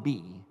want to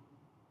be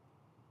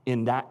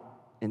in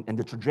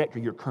the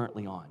trajectory you're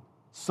currently on.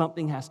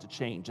 Something has to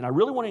change. And I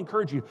really want to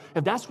encourage you,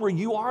 if that's where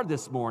you are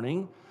this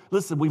morning,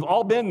 listen, we've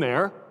all been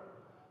there.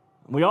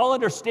 We all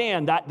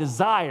understand that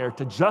desire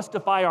to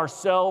justify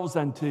ourselves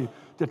and to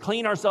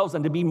clean ourselves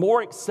and to be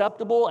more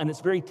acceptable, and it's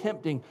very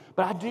tempting.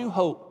 But I do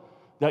hope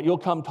that you'll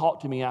come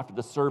talk to me after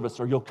the service,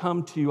 or you'll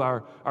come to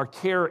our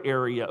care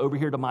area over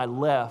here to my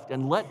left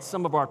and let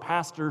some of our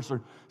pastors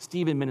or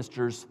Stephen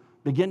ministers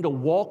begin to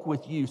walk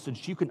with you so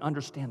that you can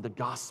understand the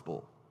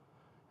gospel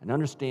and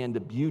understand the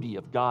beauty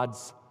of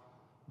God's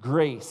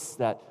grace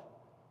that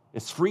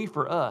is free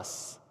for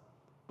us,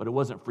 but it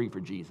wasn't free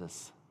for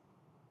Jesus.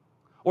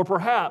 Or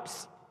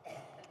perhaps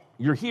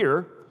you're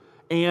here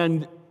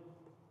and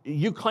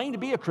you claim to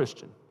be a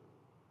Christian.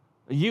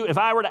 If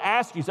I were to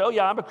ask you, say, oh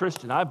yeah, I'm a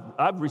Christian.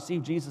 I've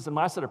received Jesus in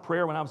my said a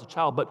prayer when I was a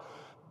child. But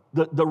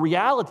the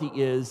reality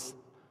is,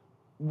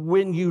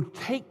 when you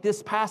take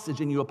this passage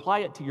and you apply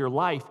it to your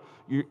life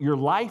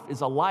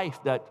is a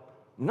life that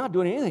you're not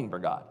doing anything for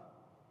God.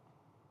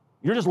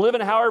 You're just living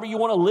however you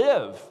want to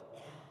live,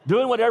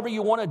 doing whatever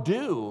you want to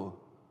do.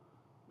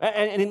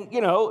 And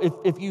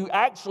if you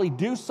actually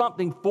do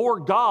something for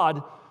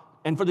God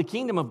and for the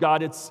kingdom of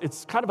God,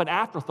 it's kind of an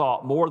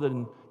afterthought more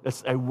than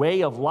a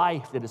way of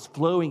life that is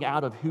flowing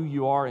out of who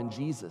you are in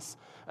Jesus.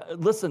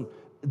 Listen,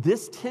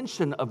 this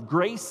tension of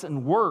grace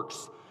and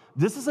works,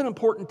 this is an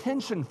important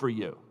tension for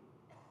you.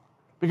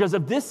 Because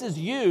if this is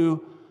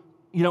you,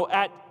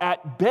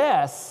 at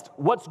best,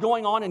 what's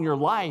going on in your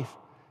life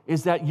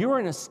is that you're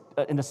in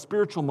a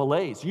spiritual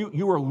malaise.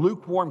 You are a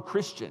lukewarm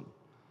Christian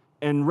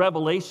in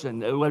Revelation,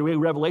 the way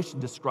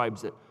Revelation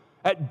describes it.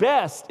 At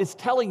best, it's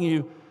telling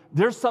you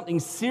there's something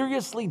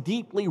seriously,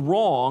 deeply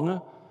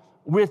wrong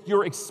with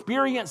your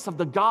experience of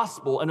the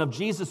gospel and of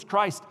Jesus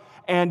Christ,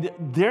 and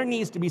there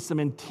needs to be some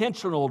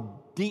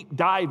intentional deep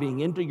diving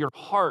into your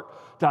heart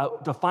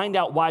to find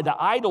out why the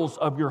idols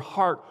of your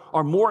heart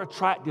are more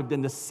attractive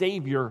than the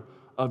Savior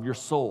of your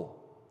soul.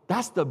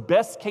 That's the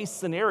best case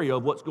scenario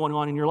of what's going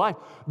on in your life.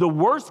 The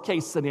worst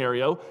case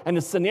scenario, and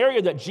the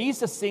scenario that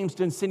Jesus seems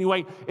to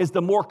insinuate is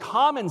the more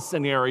common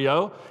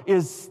scenario,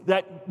 is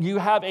that you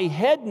have a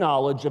head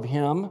knowledge of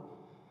Him,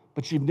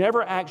 but you've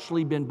never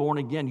actually been born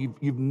again.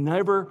 You've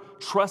never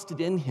trusted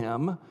in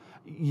Him.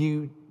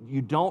 You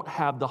don't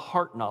have the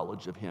heart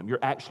knowledge of Him. You're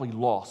actually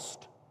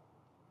lost.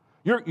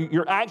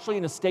 You're actually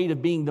in a state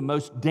of being the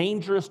most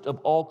dangerous of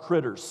all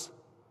critters,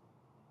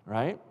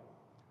 right?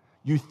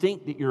 You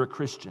think that you're a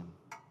Christian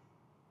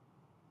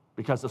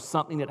because of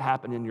something that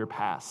happened in your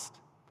past.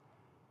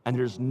 And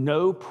there's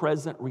no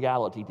present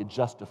reality to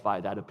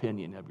justify that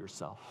opinion of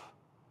yourself.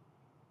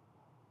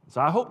 So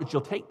I hope that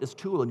you'll take this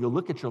tool and you'll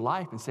look at your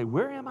life and say,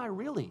 where am I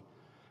really?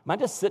 Am I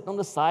just sitting on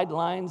the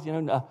sidelines?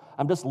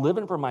 I'm just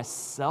living for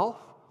myself?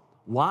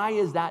 Why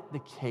is that the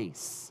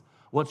case?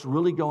 What's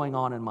really going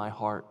on in my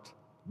heart?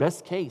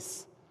 Best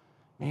case,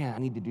 man, I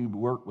need to do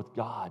work with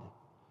God.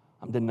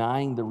 I'm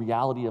denying the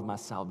reality of my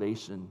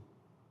salvation.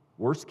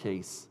 Worst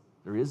case,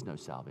 there is no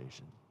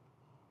salvation.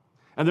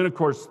 And then, of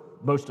course,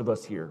 most of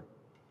us here,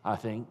 I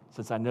think,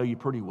 since I know you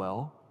pretty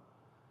well,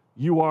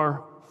 you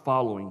are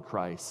following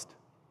Christ.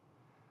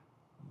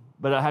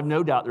 But I have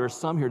no doubt there are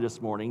some here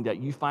this morning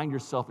that you find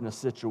yourself in a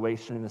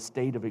situation, in a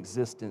state of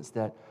existence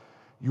that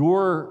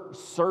your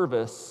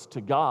service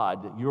to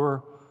God,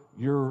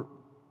 your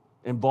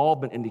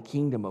involvement in the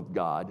kingdom of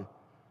God,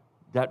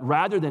 that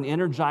rather than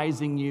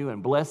energizing you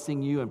and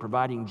blessing you and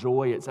providing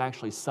joy, it's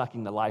actually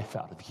sucking the life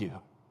out of you.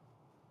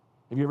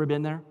 Have you ever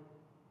been there?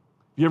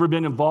 Have you ever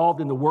been involved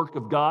in the work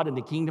of God and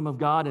the kingdom of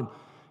God? And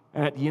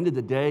at the end of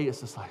the day,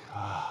 it's just like,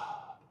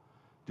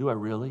 do I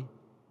really?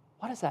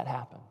 Why does that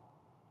happen?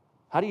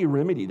 How do you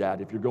remedy that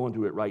if you're going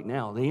through it right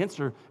now? The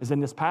answer is in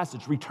this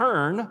passage.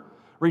 Return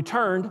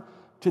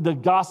to the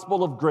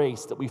gospel of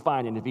grace that we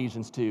find in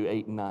Ephesians 2,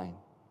 8 and 9.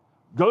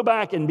 Go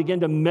back and begin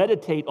to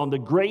meditate on the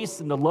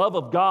grace and the love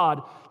of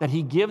God that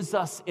he gives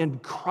us in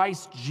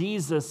Christ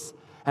Jesus,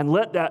 and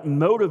let that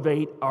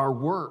motivate our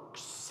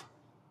works.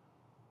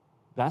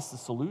 That's the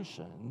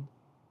solution.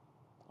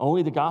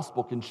 Only the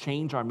gospel can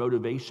change our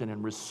motivation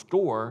and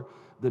restore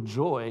the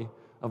joy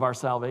of our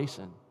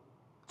salvation.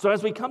 So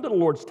as we come to the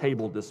Lord's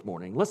table this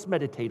morning, let's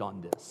meditate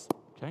on this,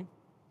 okay?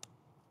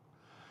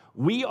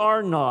 We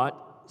are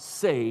not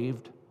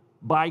saved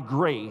by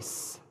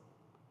grace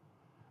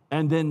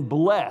and then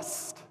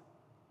blessed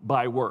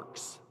by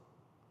works.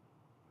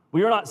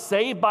 We are not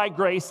saved by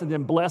grace and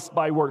then blessed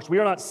by works. We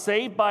are not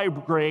saved by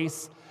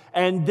grace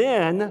and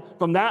then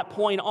from that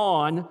point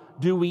on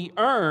do we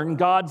earn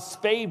God's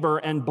favor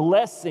and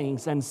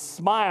blessings and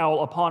smile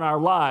upon our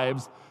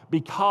lives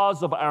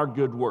because of our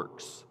good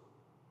works.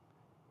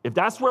 If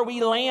that's where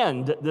we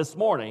land this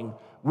morning,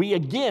 we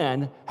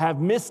again have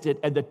missed it,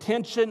 and the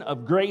tension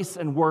of grace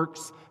and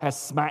works has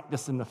smacked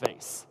us in the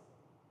face.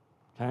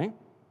 Okay?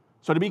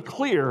 So to be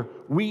clear,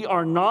 we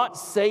are not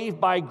saved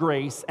by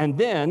grace, and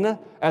then,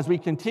 as we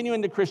continue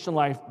into Christian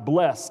life,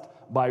 blessed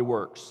by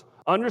works.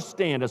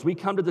 Understand, as we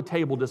come to the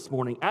table this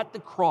morning, at the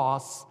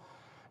cross,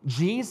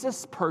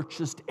 Jesus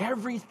purchased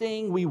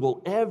everything we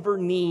will ever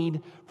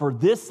need for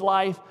this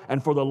life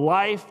and for the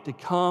life to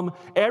come.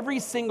 Every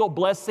single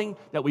blessing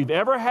that we've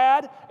ever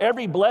had,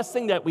 every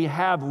blessing that we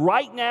have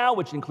right now,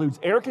 which includes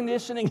air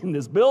conditioning in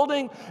this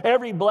building,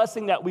 every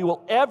blessing that we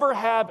will ever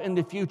have in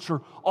the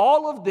future,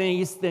 all of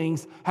these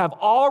things have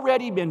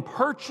already been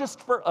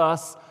purchased for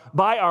us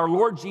by our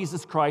Lord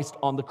Jesus Christ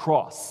on the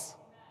cross.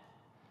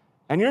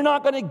 And you're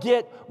not going to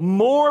get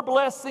more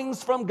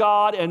blessings from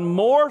God and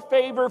more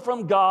favor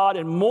from God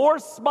and more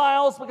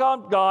smiles from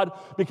God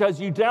because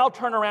you now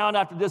turn around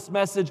after this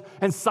message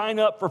and sign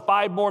up for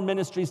 5 more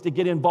ministries to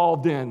get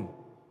involved in.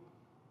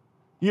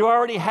 You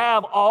already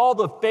have all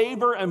the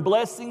favor and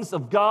blessings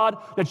of God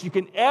that you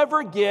can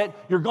ever get.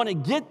 You're going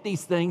to get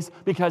these things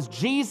because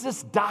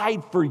Jesus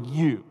died for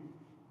you.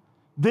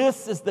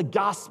 This is the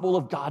gospel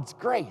of God's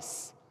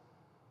grace.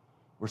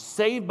 We're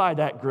saved by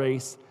that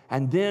grace,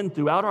 and then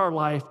throughout our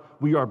life,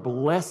 we are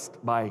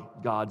blessed by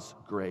God's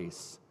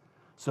grace.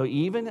 So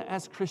even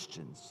as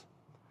Christians,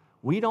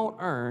 we don't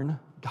earn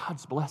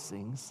God's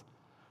blessings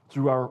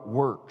through our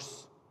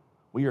works.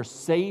 We are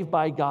saved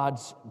by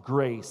God's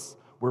grace.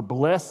 We're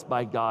blessed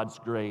by God's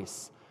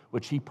grace,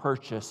 which he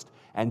purchased.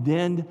 And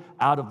then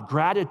out of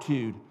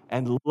gratitude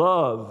and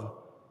love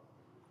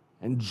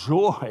and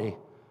joy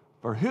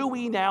for who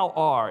we now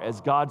are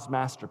as God's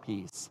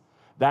masterpiece,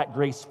 that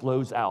grace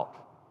flows out.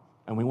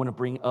 And we want to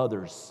bring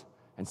others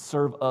and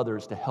serve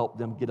others to help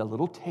them get a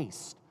little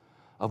taste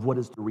of what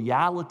is the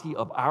reality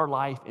of our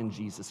life in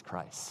Jesus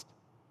Christ.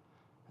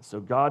 So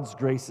God's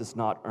grace is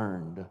not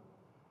earned.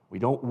 We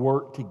don't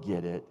work to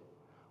get it.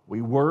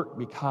 We work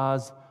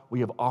because we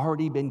have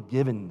already been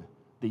given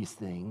these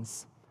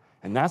things.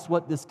 And that's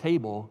what this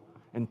table,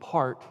 in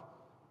part,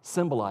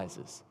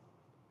 symbolizes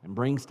and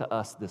brings to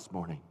us this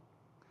morning.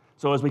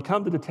 So as we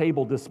come to the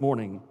table this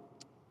morning,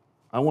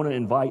 I want to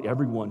invite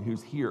everyone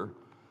who's here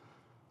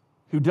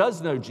who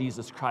does know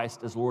Jesus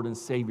Christ as Lord and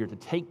Savior to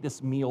take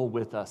this meal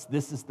with us.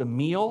 This is the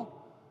meal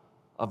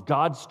of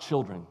God's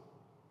children,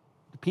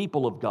 the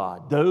people of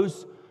God,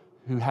 those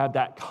who have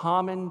that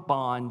common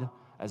bond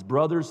as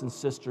brothers and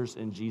sisters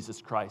in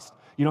Jesus Christ.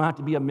 You don't have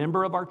to be a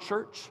member of our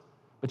church,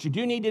 but you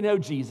do need to know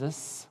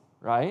Jesus,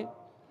 right?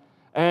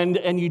 And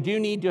you do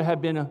need to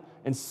have been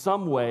in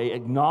some way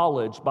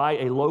acknowledged by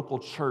a local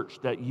church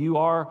that you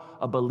are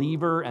a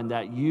believer and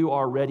that you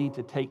are ready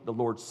to take the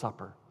Lord's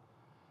Supper.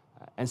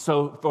 And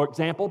so, for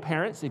example,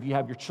 parents, if you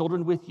have your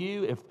children with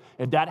you,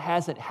 if that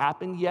hasn't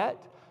happened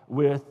yet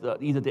with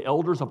either the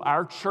elders of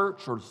our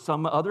church or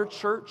some other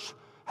church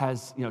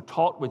has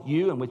talked with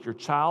you and with your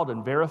child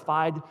and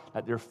verified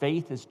that their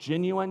faith is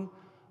genuine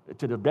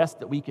to the best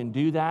that we can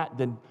do that,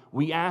 then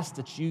we ask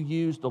that you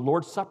use the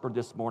Lord's Supper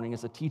this morning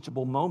as a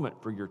teachable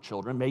moment for your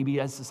children. Maybe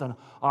as an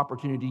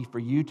opportunity for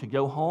you to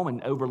go home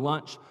and over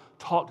lunch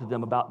talk to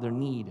them about their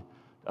need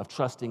of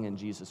trusting in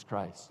Jesus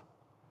Christ.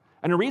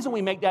 And the reason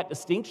we make that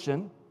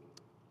distinction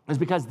is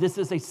because this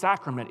is a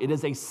sacrament. It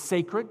is a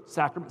sacred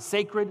sacrament,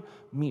 sacred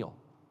meal.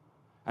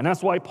 And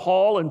that's why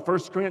Paul in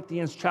 1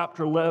 Corinthians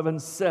chapter 11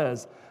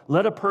 says,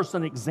 "Let a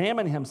person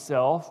examine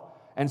himself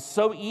and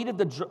so eat of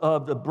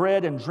the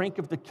bread and drink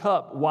of the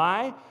cup."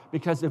 Why?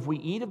 Because if we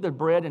eat of the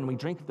bread and we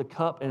drink of the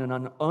cup in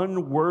an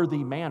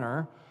unworthy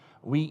manner,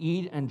 we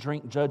eat and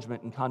drink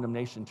judgment and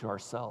condemnation to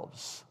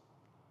ourselves.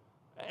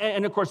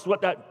 And of course,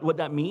 what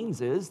that means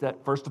is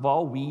that, first of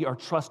all, we are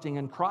trusting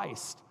in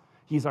Christ.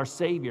 He's our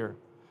Savior.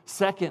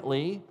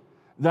 Secondly,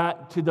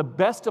 that to the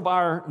best of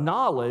our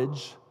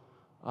knowledge,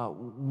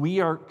 we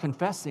are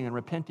confessing and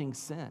repenting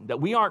sin, that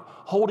we aren't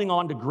holding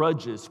on to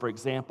grudges, for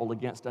example,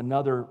 against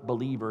another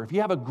believer. If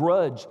you have a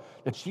grudge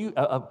that you,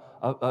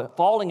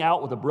 falling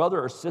out with a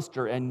brother or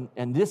sister,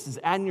 and this is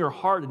in your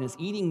heart and is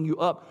eating you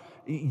up,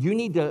 you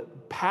need to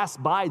pass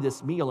by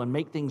this meal and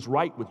make things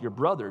right with your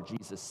brother,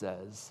 Jesus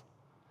says.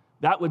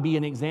 That would be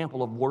an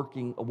example of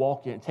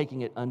walking,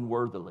 taking it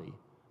unworthily.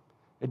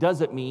 It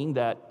doesn't mean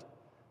that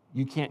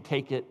you can't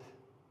take it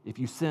if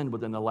you sinned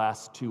within the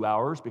last 2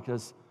 hours,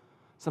 because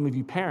some of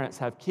you parents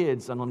have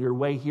kids, and on your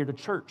way here to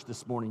church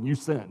this morning, you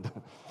sinned,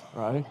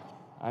 right?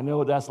 I know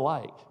what that's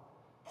like.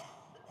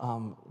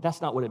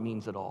 That's not what it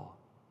means at all.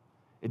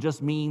 It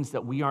just means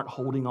that we aren't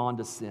holding on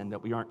to sin,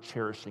 that we aren't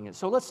cherishing it.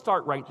 So let's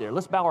start right there.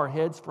 Let's bow our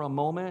heads for a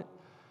moment.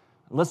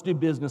 And let's do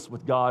business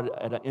with God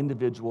at an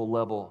individual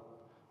level.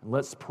 And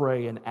let's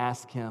pray and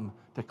ask Him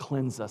to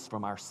cleanse us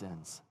from our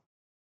sins.